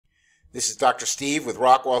This is Dr. Steve with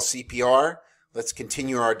Rockwall CPR. Let's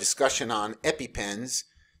continue our discussion on EpiPens,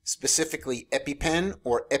 specifically EpiPen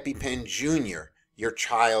or EpiPen Junior. Your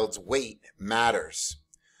child's weight matters.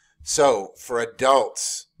 So, for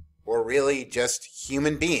adults, or really just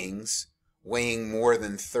human beings, weighing more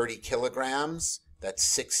than 30 kilograms, that's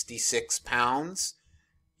 66 pounds,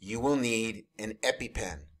 you will need an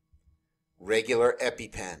EpiPen. Regular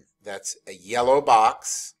EpiPen. That's a yellow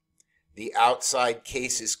box. The outside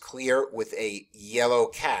case is clear with a yellow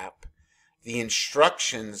cap. The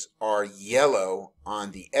instructions are yellow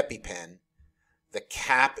on the EpiPen. The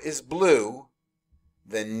cap is blue.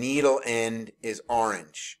 The needle end is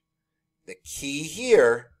orange. The key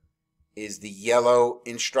here is the yellow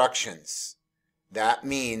instructions. That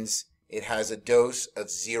means it has a dose of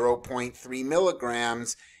 0.3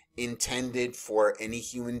 milligrams intended for any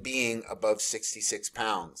human being above 66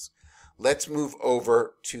 pounds. Let's move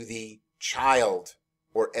over to the child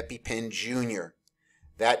or EpiPen Junior.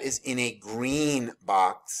 That is in a green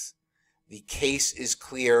box. The case is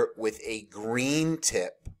clear with a green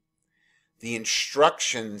tip. The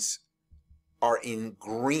instructions are in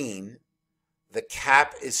green. The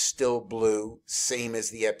cap is still blue, same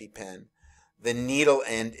as the EpiPen. The needle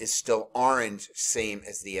end is still orange, same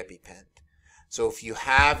as the EpiPen. So if you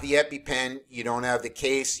have the EpiPen, you don't have the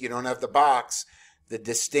case, you don't have the box, the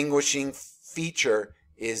distinguishing feature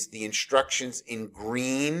is the instructions in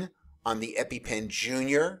green on the EpiPen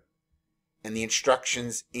Junior and the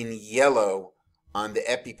instructions in yellow on the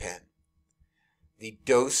EpiPen. The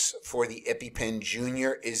dose for the EpiPen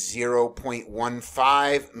Junior is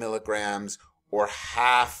 0.15 milligrams or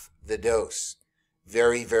half the dose.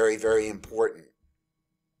 Very, very, very important.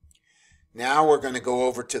 Now we're going to go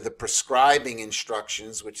over to the prescribing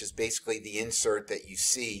instructions, which is basically the insert that you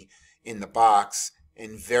see in the box.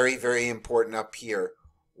 And very, very important up here.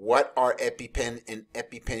 What are EpiPen and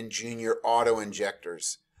EpiPen Junior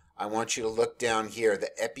auto-injectors? I want you to look down here. The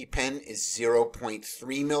EpiPen is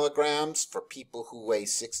 0.3 milligrams for people who weigh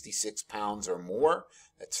 66 pounds or more.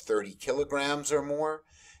 That's 30 kilograms or more.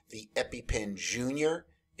 The EpiPen Junior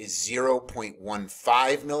is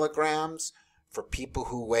 0.15 milligrams for people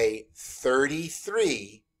who weigh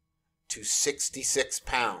 33 to 66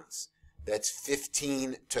 pounds. That's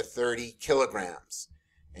 15 to 30 kilograms.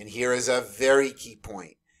 And here is a very key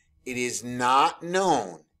point. It is not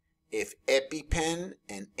known if EpiPen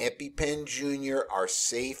and EpiPen Junior are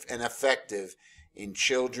safe and effective in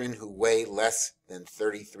children who weigh less than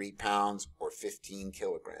 33 pounds or 15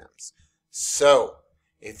 kilograms. So,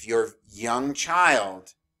 if your young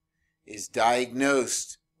child is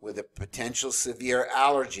diagnosed with a potential severe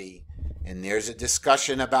allergy and there's a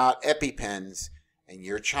discussion about EpiPens and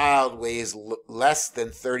your child weighs less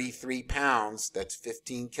than 33 pounds, that's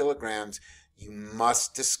 15 kilograms, you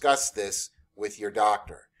must discuss this with your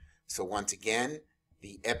doctor. So once again,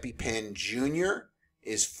 the EpiPen Junior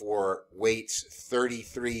is for weights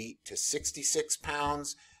 33 to 66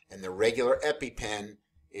 pounds, and the regular EpiPen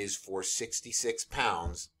is for 66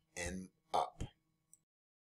 pounds and up.